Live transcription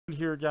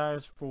here,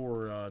 guys,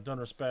 for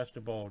Donruss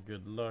basketball.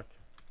 Good luck.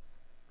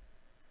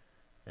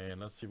 And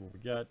let's see what we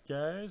got,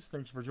 guys.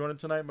 Thanks for joining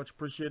tonight. Much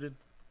appreciated.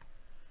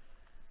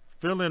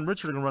 Phil and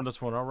Richard are going to run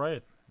this one. All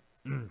right.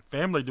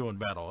 Family doing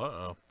battle.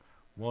 Uh-oh.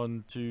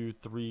 1, 2,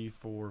 3,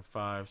 4,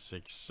 5,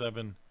 6,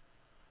 7.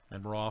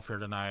 And we're off here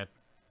tonight.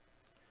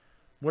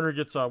 Winner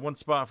gets one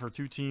spot for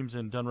 2 teams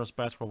in Donruss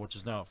basketball, which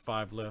is now at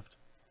 5 left.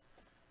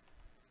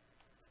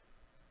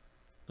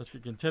 Let's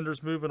get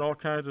contenders moving, all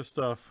kinds of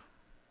stuff.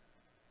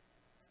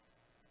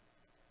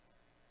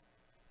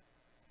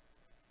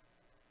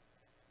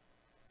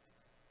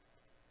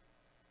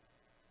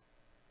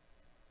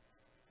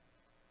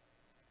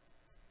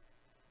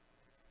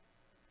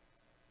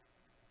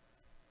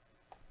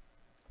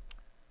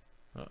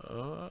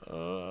 Oh,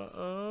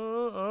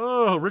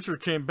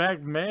 Richard came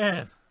back,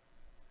 man.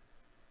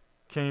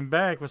 Came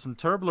back with some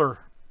turbler.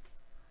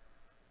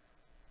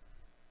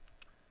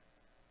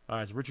 All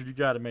right, so Richard, you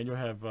got it, man. You'll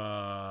have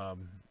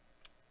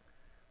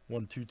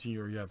 1, 2 team,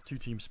 or you have 2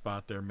 team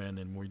spot there, man,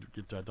 and we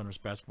get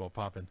Donruss basketball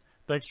popping.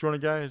 Thanks for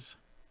joining, guys.